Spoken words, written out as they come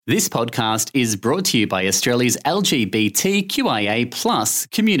This podcast is brought to you by Australia's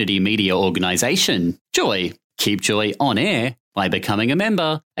LGBTQIA+ community media organisation, Joy. Keep Joy on air by becoming a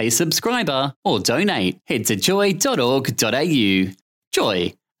member, a subscriber, or donate. Head to joy.org.au.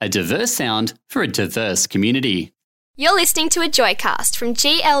 Joy, a diverse sound for a diverse community. You're listening to a Joycast from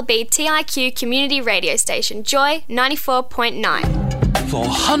GLBTIQ community radio station Joy 94.9. For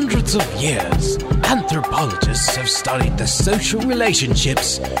hundreds of years, anthropologists have studied the social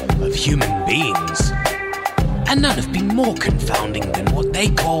relationships of human beings. And none have been more confounding than what they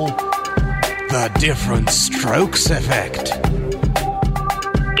call the different strokes effect.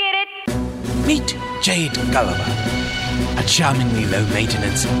 Get it? Meet Jade Gulliver, a charmingly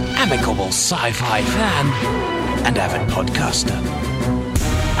low-maintenance, amicable sci-fi fan and avid podcaster.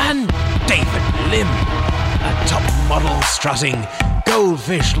 And David Lim, a top model strutting,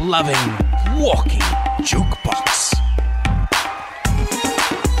 goldfish-loving, walking jukebox.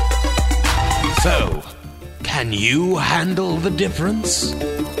 So, can you handle the difference?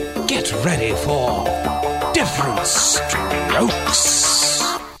 Get ready for Different Strokes.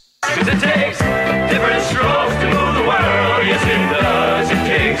 'Cause it takes different strokes to move the world. Yes, it does. It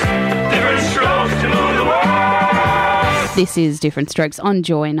takes different strokes to move the world. This is Different Strokes on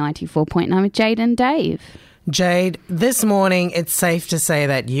Joy 94.9 with Jade and Dave. Jade, this morning it's safe to say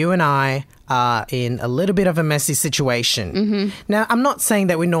that you and I are in a little bit of a messy situation. Mm-hmm. Now, I'm not saying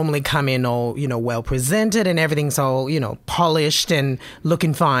that we normally come in all, well presented and everything's all, polished and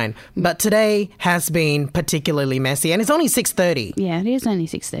looking fine. But today has been particularly messy and it's only 6:30. Yeah, it is only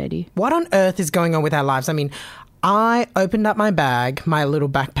 6:30. What on earth is going on with our lives? I mean, I opened up my bag, my little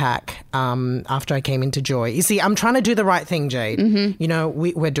backpack, after I came into Joy. You see, I'm trying to do the right thing, Jade. Mm-hmm.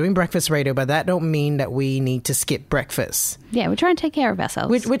 We're doing breakfast radio, but that don't mean that we need to skip breakfast. Yeah, we're trying to take care of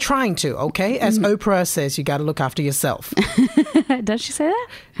ourselves. We're trying to, okay? As Oprah says, you got to look after yourself. Does she say that?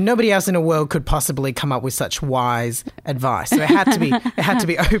 Nobody else in the world could possibly come up with such wise advice. So it had to be Oprah. It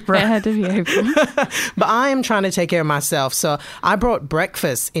had to be Oprah. But I am trying to take care of myself. So I brought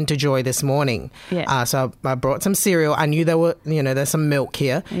breakfast into Joy this morning. Yeah. So I brought some cereal. I knew there's some milk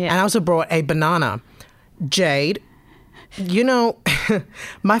here. Yeah. And I also brought a banana. Jade, one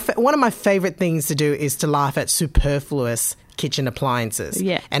of my favorite things to do is to laugh at superfluous kitchen appliances.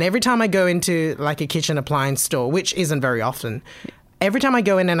 Yeah. And every time I go into like a kitchen appliance store, which isn't very often, every time I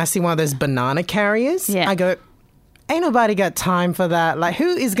go in and I see one of those banana carriers, I go, ain't nobody got time for that. Like, who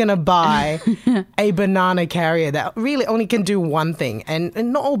is going to buy a banana carrier that really only can do one thing? And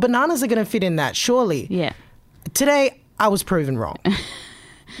not all bananas are going to fit in that, surely. Yeah. Today, I was proven wrong.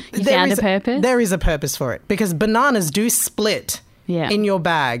 You found a purpose? There is a purpose for it because bananas do split in your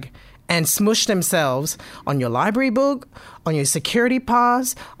bag and smush themselves on your library book, on your security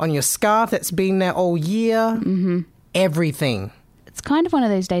pass, on your scarf that's been there all year, everything. It's kind of one of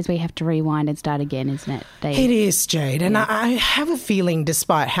those days where you have to rewind and start again, isn't it, Dave? It is, Jade. And I have a feeling,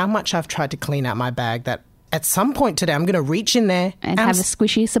 despite how much I've tried to clean out my bag, that at some point today I'm going to reach in there and have a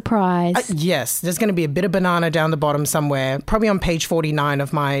squishy surprise. Yes, there's going to be a bit of banana down the bottom somewhere, probably on page 49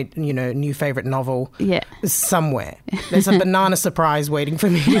 of my, new favourite novel. Yeah. Somewhere. There's a banana surprise waiting for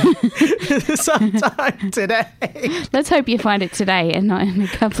me sometime today. Let's hope you find it today and not in a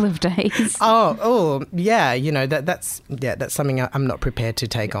couple of days. Oh, yeah. That's something I'm not prepared to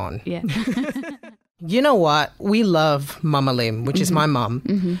take on. Yeah. You know what? We love Mama Lim, which is my mum.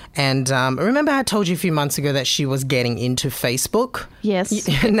 Mm-hmm. And remember I told you a few months ago that she was getting into Facebook? Yes.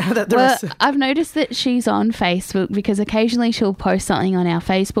 Now that I've noticed that she's on Facebook because occasionally she'll post something on our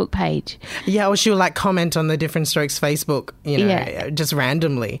Facebook page. Yeah, or she'll comment on the Different Strokes Facebook, just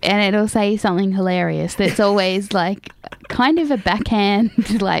randomly. And it'll say something hilarious that's always kind of a backhand,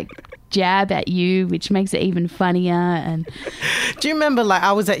 jab at you, which makes it even funnier. And do you remember,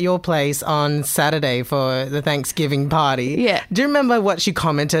 I was at your place on Saturday for the Thanksgiving party? Yeah. Do you remember what she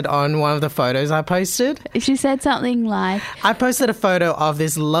commented on one of the photos I posted? She said something like... I posted a photo of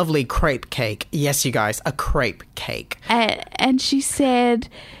this lovely crepe cake. Yes, you guys, a crepe cake. And she said...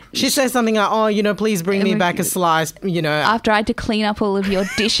 She says something like, please bring me back a slice, After I had to clean up all of your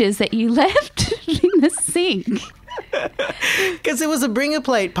dishes that you left in the sink. Because it was a bring a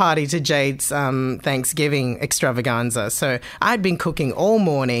plate party to Jade's Thanksgiving extravaganza. So I'd been cooking all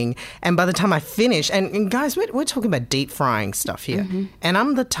morning, and by the time I finished, and guys, we're talking about deep frying stuff here. Mm-hmm. And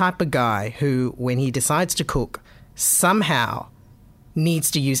I'm the type of guy who, when he decides to cook, somehow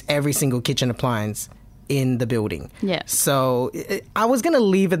needs to use every single kitchen appliance in the building. Yeah. So I was going to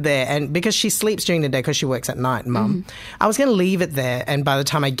leave it there, and because she sleeps during the day because she works at night, Mum, I was going to leave it there, and by the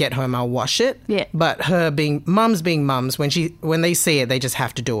time I get home, I'll wash it. Yeah. But being mums, when they see it, they just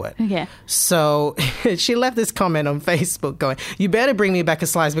have to do it. Okay. So she left this comment on Facebook going, "You better bring me back a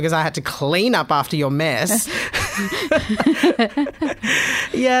slice because I had to clean up after your mess."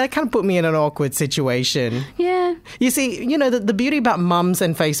 Yeah, it kind of put me in an awkward situation. Yeah. You see, the beauty about mums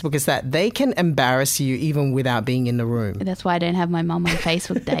and Facebook is that they can embarrass you even without being in the room. That's why I don't have my mum on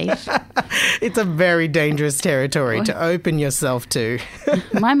Facebook, Dave. It's a very dangerous territory to open yourself to.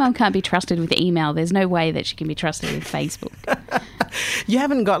 My mum can't be trusted with email. There's no way that she can be trusted with Facebook. You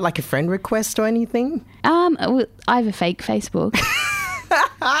haven't got like a friend request or anything? I have a fake Facebook.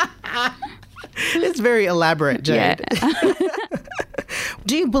 It's very elaborate, Jade. Yeah.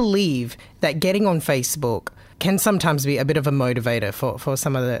 Do you believe that getting on Facebook can sometimes be a bit of a motivator for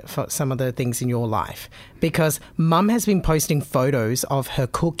some of the things in your life? Because Mum has been posting photos of her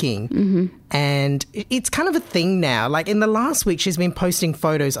cooking, and it's kind of a thing now. Like in the last week, she's been posting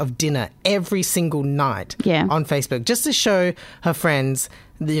photos of dinner every single night on Facebook, just to show her friends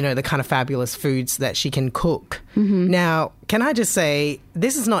the kind of fabulous foods that she can cook. Now, can I just say,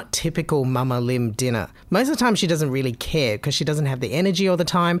 this is not typical Mama Lim dinner. Most of the time she doesn't really care because she doesn't have the energy all the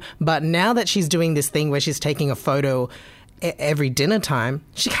time. But now that she's doing this thing where she's taking a photo every dinner time,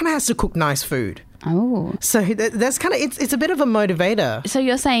 she kind of has to cook nice food. Oh. So that's kind of, it's a bit of a motivator. So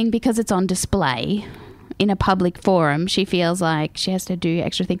you're saying because it's on display in a public forum, she feels like she has to do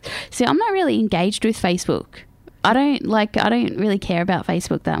extra things. See, I'm not really engaged with Facebook. I don't really care about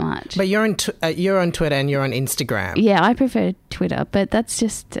Facebook that much. But you're on Twitter and you're on Instagram. Yeah, I prefer Twitter, but that's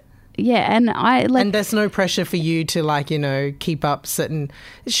just and I like. And there's no pressure for you to keep up certain.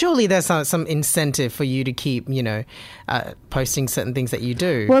 Surely there's some incentive for you to keep posting certain things that you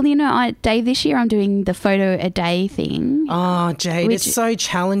do. Well, Dave, this year I'm doing the photo a day thing. Oh, Jade, it's so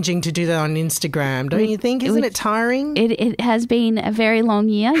challenging to do that on Instagram, don't you think? Isn't it tiring? It has been a very long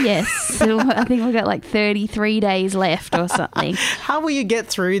year, yes. So I think we've got like 33 days left or something. How will you get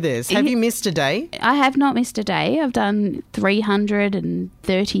through this? Have you missed a day? I have not missed a day. I've done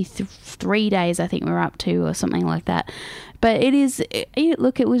 333 days, I think we're up to, or something like that. But it was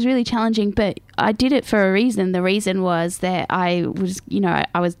really challenging, but I did it for a reason. The reason was that I'm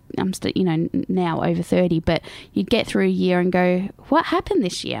now over 30, but you'd get through a year and go, what happened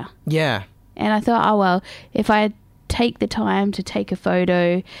this year? Yeah. And I thought, oh, well, if I take the time to take a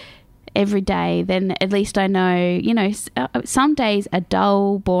photo every day, then at least I know, some days are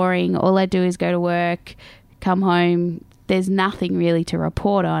dull, boring. All I do is go to work, come home. There's nothing really to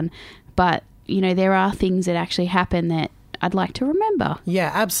report on. But, there are things that actually happen that I'd like to remember.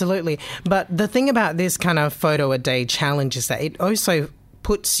 Yeah, absolutely. But the thing about this kind of photo a day challenge is that it also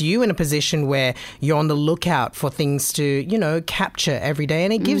puts you in a position where you're on the lookout for things to, capture every day.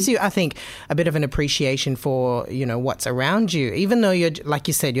 And it gives you, I think, a bit of an appreciation for, what's around you. Even though you're, like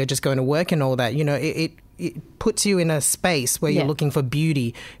you said, you're just going to work and all that, it puts you in a space where you're looking for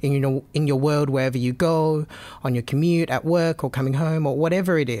beauty in your world, wherever you go, on your commute, at work, or coming home, or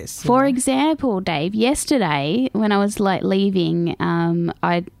whatever it is. For example, Dave, yesterday when I was leaving,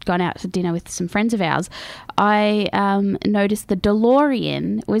 I'd gone out to dinner with some friends of ours. I noticed the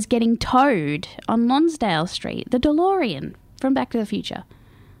DeLorean was getting towed on Lonsdale Street. The DeLorean from Back to the Future.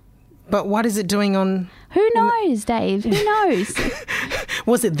 But what is it doing on... Who knows, Dave? Who knows?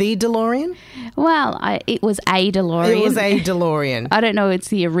 Was it the DeLorean? Well, it was a DeLorean. It was a DeLorean. I don't know. It's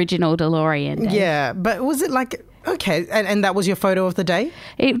the original DeLorean, Dave. Yeah, but was it like... Okay, and that was your photo of the day?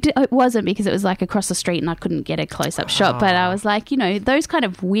 It wasn't, because it was like across the street and I couldn't get a close-up shot. But I was like, those kind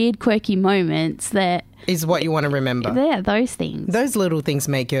of weird, quirky moments that... is what you want to remember. Yeah, those things. Those little things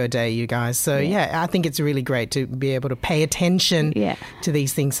make your day, you guys. So, I think it's really great to be able to pay attention to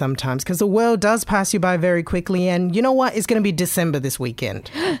these things sometimes, because the world does pass you by very quickly. And you know what? It's going to be December this weekend.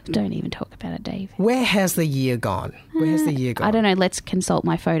 Don't even talk about it, Dave. Where has the year gone? Where has the year gone? I don't know. Let's consult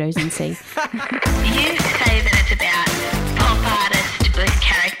my photos and see. You say that it's about pop artist with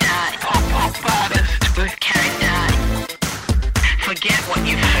character. Pop artist with character. Forget what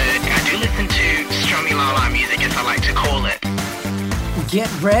you've heard. I do listen to Strummy Lala music, as I like to call it. Get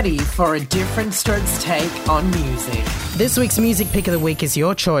ready for a different Strokes take on music. This week's music pick of the week is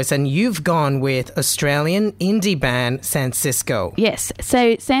your choice, and you've gone with Australian indie band Cisco. Yes,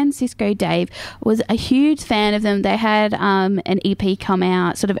 so Cisco, Dave, was a huge fan of them. They had an EP come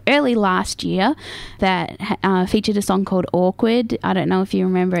out sort of early last year that featured a song called Awkward. I don't know if you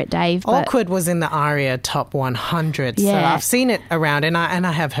remember it, Dave. But Awkward was in the ARIA Top 100, so I've seen it around, and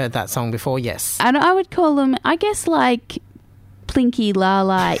I have heard that song before, yes. And I would call them, I guess, like plinky la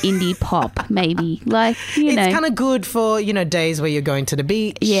la indie pop, maybe. Like, you know. It's kind of good for, days where you're going to the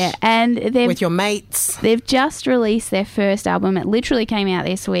beach. Yeah, and with your mates. They've just released their first album. It literally came out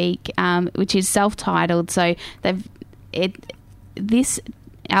this week, which is self-titled. So this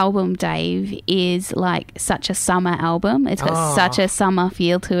album, Dave, is like such a summer album. It's got such a summer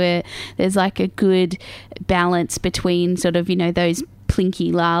feel to it. There's like a good balance between sort of, those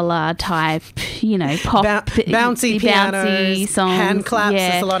plinky la la type, pop, bouncy pianos, songs, hand claps.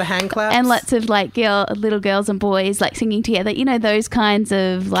 There's a lot of hand claps, and lots of like little girls and boys like singing together. Those kinds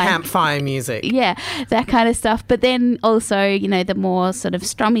of like campfire music. Yeah, that kind of stuff. But then also, the more sort of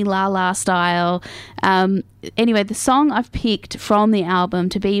strummy la la style. Anyway, the song I've picked from the album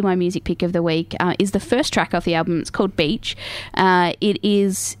to be my music pick of the week is the first track off the album. It's called Beach. It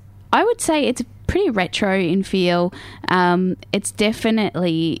is, I would say, it's pretty retro in feel. It's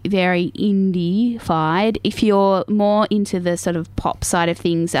definitely very indie-fied. If you're more into the sort of pop side of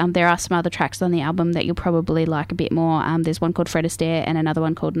things, there are some other tracks on the album that you'll probably like a bit more. There's one called Fred Astaire and another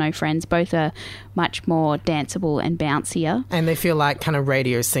one called No Friends. Both are much more danceable and bouncier. And they feel like kind of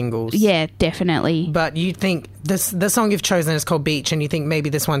radio singles. Yeah, definitely. But you think the song you've chosen is called Beach, and you think maybe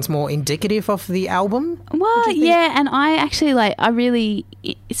this one's more indicative of the album? Well, yeah, and I actually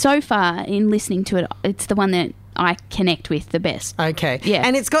so far in listening to it, it's the one that I connect with the best. Okay. Yeah.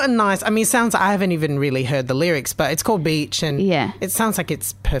 And it's got a nice, it sounds, I haven't even really heard the lyrics, but it's called Beach, and it sounds like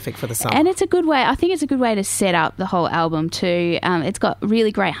it's perfect for the summer. And it's a good way, I think it's a good way to set up the whole album too. It's got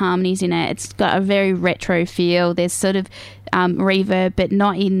really great harmonies in it. It's got a very retro feel. There's sort of reverb, but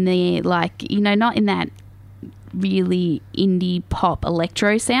not in the, not in that really indie pop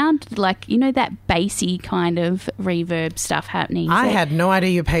electro sound, that bassy kind of reverb stuff happening. I had no idea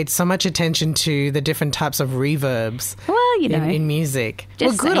you paid so much attention to the different types of reverbs. Well, in music.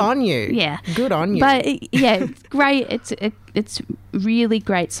 Just good saying. On you. Yeah, good on you. But yeah, it's great. It's really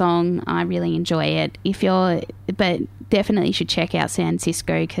great song. I really enjoy it. But definitely should check out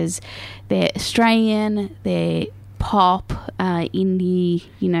Cisco because they're Australian. They're pop, indie,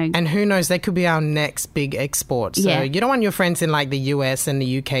 And who knows, they could be our next big export. So you don't want your friends in like the US and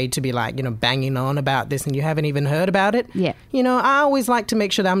the UK to be like, banging on about this and you haven't even heard about it. Yeah. I always like to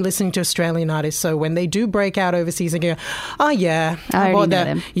make sure that I'm listening to Australian artists, so when they do break out overseas and go, oh yeah, I already know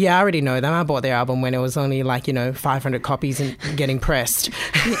them. Yeah, I already know them. I bought their album when it was only 500 copies and getting pressed.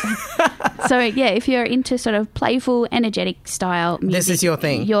 So yeah, if you're into sort of playful, energetic style music, this is your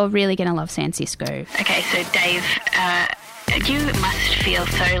thing. You're really going to love Cisco. Okay, so Dave, you must feel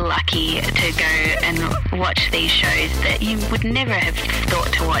so lucky to go and watch these shows that you would never have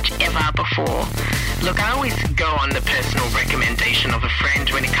thought to watch ever before. Look, I always go on the personal recommendation of a friend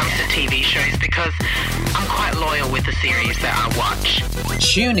when it comes to TV shows because I'm quite loyal with the series that I watch.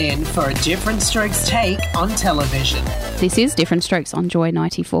 Tune in for a Different Strokes take on television. This is Different Strokes on Joy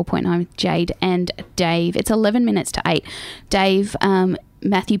 94.9 with Jade and Dave. It's 11 minutes to 8. Dave,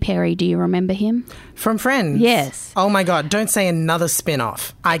 Matthew Perry, do you remember him? From Friends? Yes. Oh my God, don't say another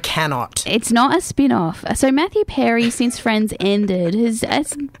spin-off. I cannot. It's not a spin-off. So Matthew Perry, since Friends ended,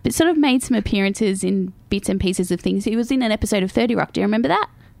 has sort of made some appearances in bits and pieces of things. He was in an episode of 30 Rock. Do you remember that?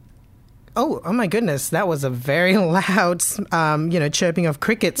 Oh my goodness, that was a very loud, chirping of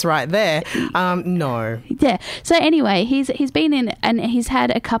crickets right there. No. Yeah. So anyway, he's been in, and he's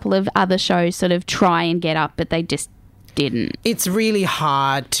had a couple of other shows sort of try and get up, but they just didn't. It's really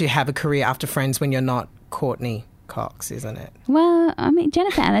hard to have a career after Friends when you're not Courtney Cox, isn't it? Well,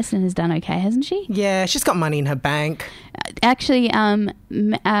 Jennifer Aniston has done okay, hasn't she? Yeah, she's got money in her bank. Actually,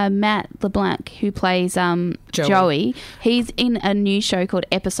 Matt LeBlanc, who plays Joey, he's in a new show called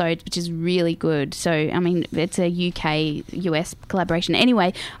Episodes, which is really good. So, it's a UK-US collaboration.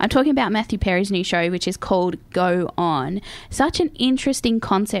 Anyway, I'm talking about Matthew Perry's new show, which is called Go On. Such an interesting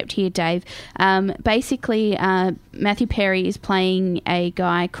concept here, Dave. Basically, Matthew Perry is playing a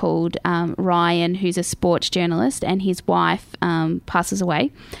guy called Ryan, who's a sports journalist, and his wife passes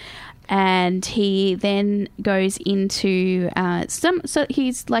away. And he then goes into so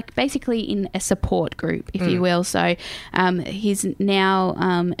he's basically in a support group, if you will. So he's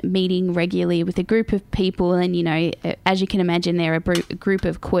now meeting regularly with a group of people, and as you can imagine, they're a group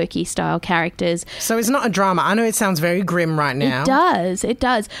of quirky style characters. So it's not a drama. I know it sounds very grim right now. It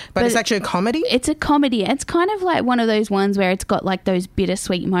does. But it's actually a comedy? It's a comedy. It's kind of like one of those ones where it's got those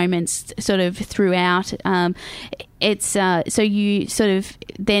bittersweet moments sort of throughout. It's so you sort of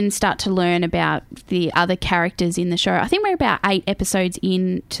then start to learn about the other characters in the show. I think we're about 8 episodes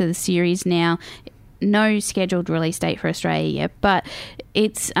into the series now. no scheduled release date for Australia yet, but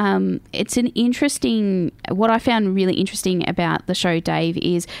it's an interesting. What I found really interesting about the show, Dave,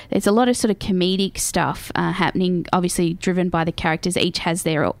 is there's a lot of sort of comedic stuff happening. Obviously, driven by the characters, each has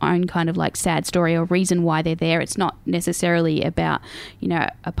their own kind of like sad story or reason why they're there. It's not necessarily about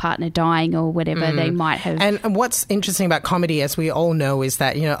a partner dying or whatever they might have. And what's interesting about comedy, as we all know, is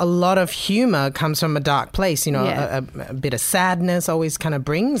that a lot of humor comes from a dark place. A bit of sadness always kind of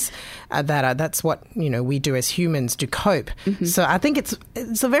brings that. That's what we do as humans to cope. So I think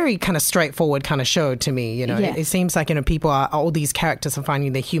it's a very kind of straightforward kind of show to me. It seems like people all these characters are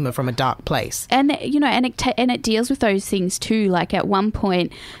finding their humor from a dark place, and it deals with those things too. Like at one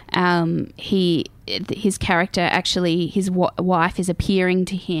point, his character actually, his wife is appearing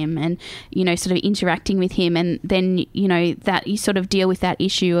to him and sort of interacting with him, and then that you sort of deal with that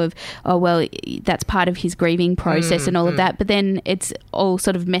issue of that's part of his grieving process and all of that, but then it's all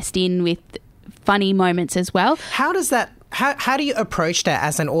sort of messed in with funny moments as well. How does that? How do you approach that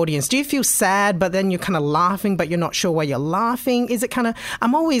as an audience? Do you feel sad, but then you're kind of laughing, but you're not sure why you're laughing? Is it kind of...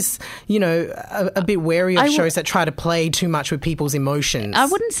 I'm always, a bit wary of shows that try to play too much with people's emotions. I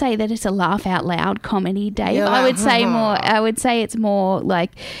wouldn't say that it's a laugh out loud comedy, Dave. I would say it's more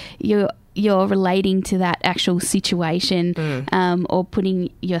like you're relating to that actual situation or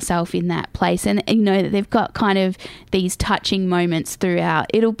putting yourself in that place. And, they've got kind of these touching moments throughout.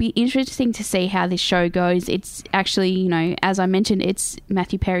 It'll be interesting to see how this show goes. It's actually, as I mentioned, it's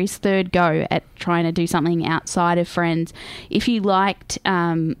Matthew Perry's third go at trying to do something outside of Friends. If you liked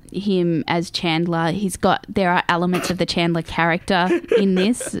him as Chandler, there are elements of the Chandler character in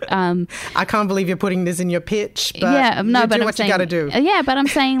this. I can't believe you're putting this in your pitch, but you got to do. Yeah, but I'm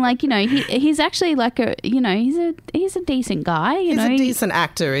saying, like, he's actually like he's a decent guy. He's a decent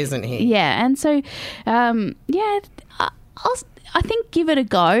actor, isn't he? Yeah, and so I think give it a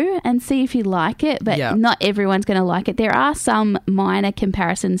go and see if you like it, but not everyone's going to like it. There are some minor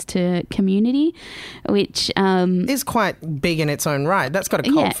comparisons to Community, which is quite big in its own right. That's got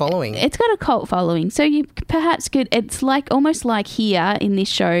a cult following. It's got a cult following, so you perhaps could. It's like almost like here in this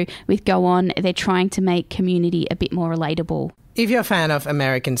show with Go On, they're trying to make Community a bit more relatable. If you're a fan of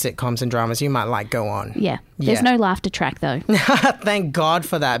American sitcoms and dramas, you might like Go On. Yeah. There's no laughter track, though. Thank God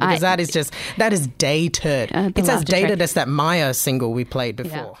for that, because that is dated. It's as dated as that Maya single we played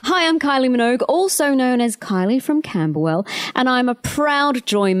before. Yeah. Hi, I'm Kylie Minogue, also known as Kylie from Camberwell, and I'm a proud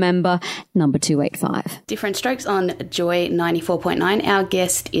Joy member, number 285. Different Strokes on Joy 94.9. Our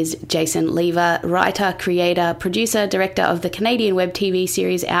guest is Jason Lever, writer, creator, producer, director of the Canadian web TV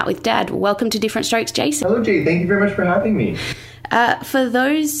series Out with Dad. Welcome to Different Strokes, Jason. Hello, Jay. Thank you very much for having me. For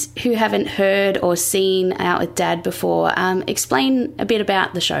those who haven't heard or seen Out with Dad before, explain a bit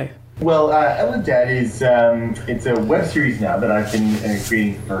about the show. Well, Out with Dad is it's a web series now that I've been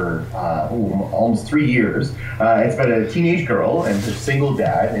creating for almost 3 years. It's about a teenage girl and her single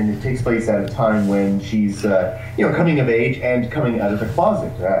dad, and it takes place at a time when she's coming of age and coming out of the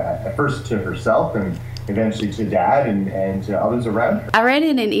closet. At first to herself and eventually to Dad and to others around her. I read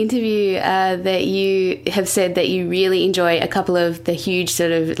in an interview that you have said that you really enjoy a couple of the huge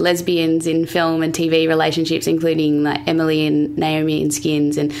sort of lesbians in film and TV relationships, including like Emily and Naomi in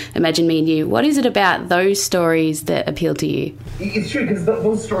Skins and Imagine Me and You. What is it about those stories that appeal to you? It's true, because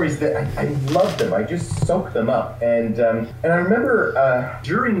those stories, that I love them. I just soak them up. And I remember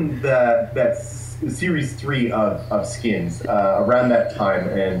during that series 3 of Skins, around that time,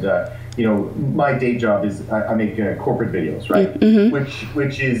 and my day job is I make corporate videos, right? Mm-hmm.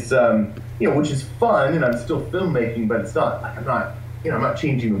 Which is fun, and I'm still filmmaking, but it's not like I'm not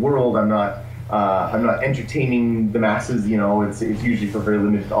changing the world. I'm not entertaining the masses. It's usually for a very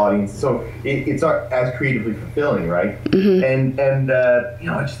limited audience, so it's not as creatively fulfilling, right? Mm-hmm. And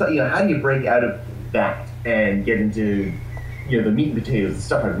I just thought, how do you break out of that and get into the meat and potatoes, the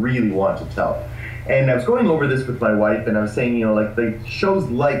stuff I really want to tell? And I was going over this with my wife, and I was saying, like the shows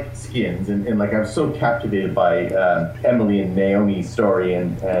like Skins, and like I was so captivated by Emily and Naomi's story,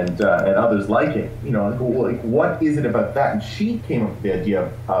 and others like it. Like what is it about that? And she came up with the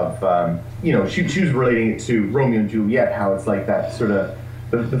idea of she was relating it to Romeo and Juliet, how it's like that sort of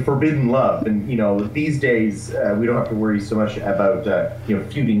the forbidden love, and these days we don't have to worry so much about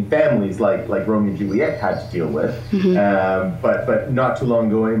feuding families like Romeo and Juliet had to deal with. Mm-hmm. But not too long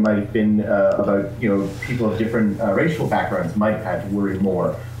ago it might have been about people of different racial backgrounds might have had to worry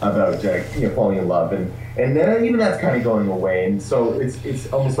more about falling in love, and even that's kind of going away. And so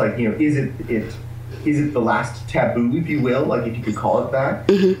it's almost like is it the last taboo, if you will, like if you could call it that?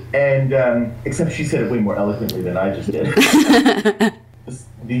 Mm-hmm. And except she said it way more eloquently than I just did.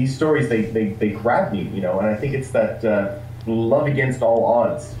 These stories, they grab me, and I think it's that love against all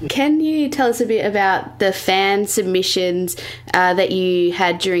odds. Can you tell us a bit about the fan submissions that you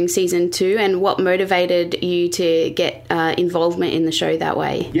had during season 2 and what motivated you to get involvement in the show that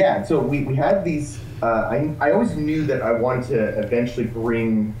way? Yeah, so we had these. I always knew that I wanted to eventually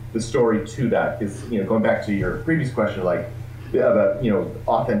bring the story to that, because going back to your previous question, like about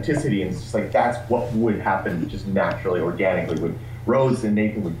authenticity, and it's just like that's what would happen just naturally, organically. Rose and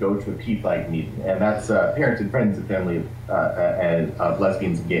Nathan would go to a P-Flag meeting, and that's parents and friends and family of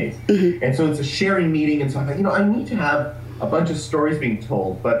lesbians and gays. Mm-hmm. And so it's a sharing meeting, and so I thought, I need to have a bunch of stories being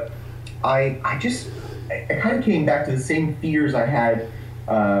told, but I kind of came back to the same fears I had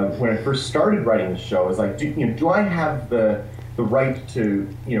when I first started writing the show. Is like, do I have the right to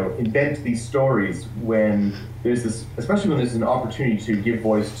invent these stories when there's this, especially when there's an opportunity to give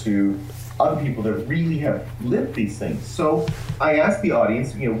voice to other people that really have lived these things. So I asked the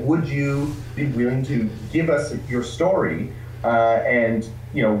audience, would you be willing to give us your story, and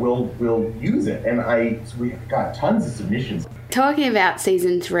we'll use it. And we got tons of submissions. Talking about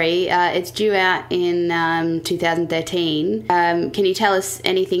season 3, it's due out in 2013. Can you tell us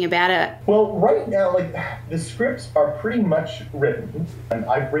anything about it? Well, right now, the scripts are pretty much written, and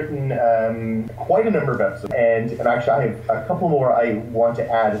I've written quite a number of episodes, and actually I have a couple more I want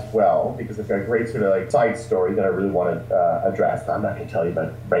to add as well, because I've got a great sort of side story that I really want to address. I'm not going to tell you about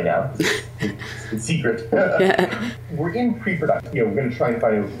it right now. It's secret. We're in pre-production. We're going to try and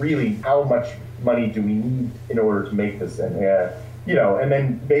find out really how much money do we need in order to make this, and and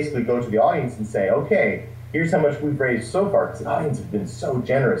then basically go to the audience and say, okay, here's how much we've raised so far, because the audience have been so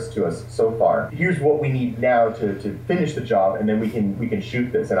generous to us so far. Here's what we need now to finish the job, and then we can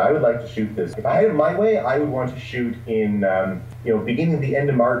shoot this. And I would like to shoot this. If I had it my way, I would want to shoot in beginning of the end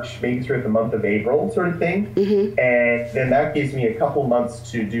of March, maybe throughout the month of April, sort of thing. Mm-hmm. And then that gives me a couple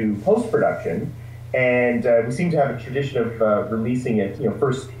months to do post-production. And we seem to have a tradition of releasing it,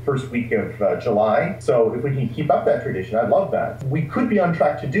 first week of July. So if we can keep up that tradition, I'd love that. We could be on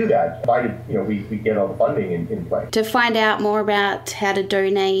track to do that, provided we get all the funding in place. To find out more about how to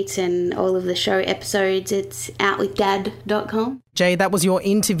donate and all of the show episodes, it's outwithdad.com. Jay, that was your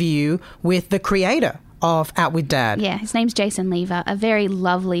interview with the creator of Out With Dad. Yeah, his name's Jason Lever, a very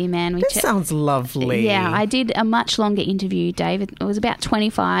lovely man. This sounds lovely. Yeah, I did a much longer interview, Dave. It was about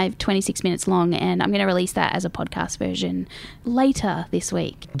 26 minutes long, and I'm going to release that as a podcast version later this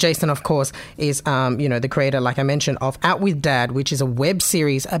week. Jason, of course, is the creator, like I mentioned, of Out With Dad, which is a web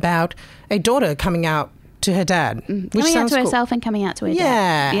series about a daughter coming out to her dad. Coming out to herself and coming out to her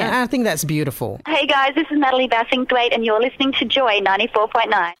dad. Yeah, I think that's beautiful. Hey guys, this is Natalie Bassingthwaite and you're listening to Joy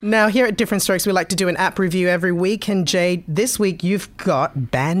 94.9. Now, here at Different Strokes, we like to do an app review every week, and Jade, this week you've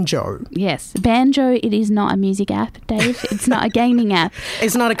got Banjo. Yes, Banjo, it is not a music app, Dave. It's not a gaming app.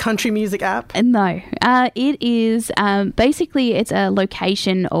 It's not a country music app? No. It is, basically it's a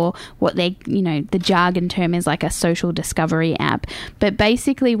location, or what they, the jargon term is like a social discovery app. But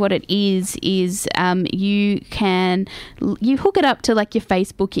basically what it is you hook it up to like your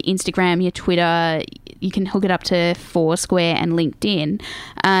Facebook, your Instagram, your Twitter. You can hook it up to Foursquare and LinkedIn.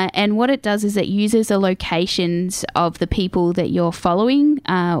 And what it does is it uses the locations of the people that you're following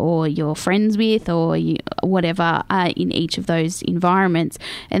or you're friends with or whatever in each of those environments.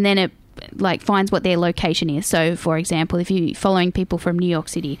 And then it finds what their location is. So, for example, if you're following people from New York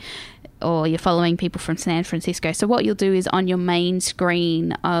City, or you're following people from San Francisco. So what you'll do is on your main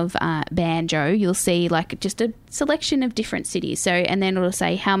screen of Banjo, you'll see just a selection of different cities. So, and then it'll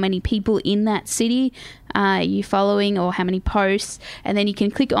say how many people in that city you following, or how many posts, and then you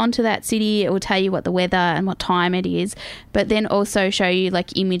can click onto that city. It will tell you what the weather and what time it is, but then also show you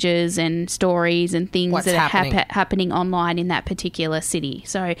images and stories and things that are happening online in that particular city.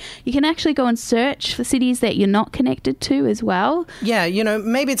 So you can actually go and search for cities that you're not connected to as well. Yeah,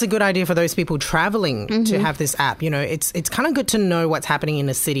 maybe it's a good idea for those people traveling to have this app. It's kind of good to know what's happening in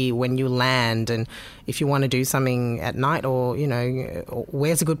a city when you land, and if you want to do something at night, or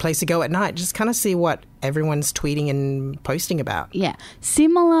where's a good place to go at night, just kind of see what everyone's tweeting and posting about. Yeah,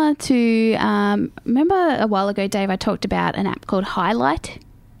 similar to remember a while ago, Dave, I talked about an app called Highlight,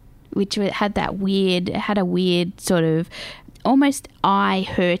 which had a weird sort of almost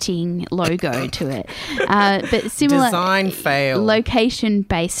eye-hurting logo to it, but similar design fail,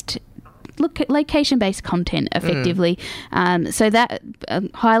 location-based content effectively. So that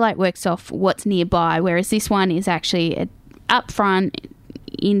Highlight works off what's nearby, whereas this one is actually up front,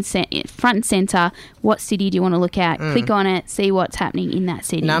 front and centre. What city do you want to look at? Click on it, see what's happening in that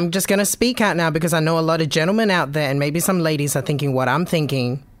city. Now, I'm just going to speak out now, because I know a lot of gentlemen out there, and maybe some ladies are thinking what I'm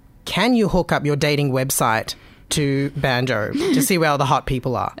thinking. Can you hook up your dating website to Banjo to see where all the hot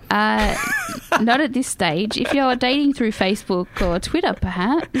people are? Not at this stage. If you're dating through Facebook or Twitter,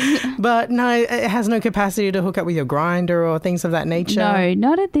 perhaps. But no, it has no capacity to hook up with your grinder or things of that nature. No,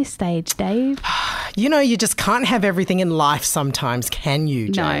 not at this stage, Dave. You know, you just can't have everything in life sometimes, can you,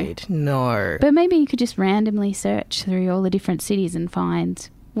 Jade? No. But maybe you could just randomly search through all the different cities and find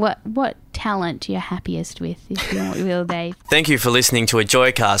what talent you're happiest with, if you will, Dave. Thank you for listening to a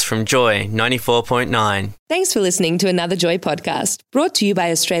Joycast from Joy 94.9. Thanks for listening to another Joy podcast, brought to you by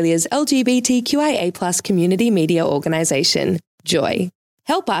Australia's LGBTQIA+ community media organisation, Joy.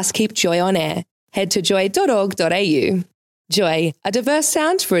 Help us keep Joy on air. Head to joy.org.au. Joy, a diverse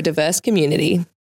sound for a diverse community.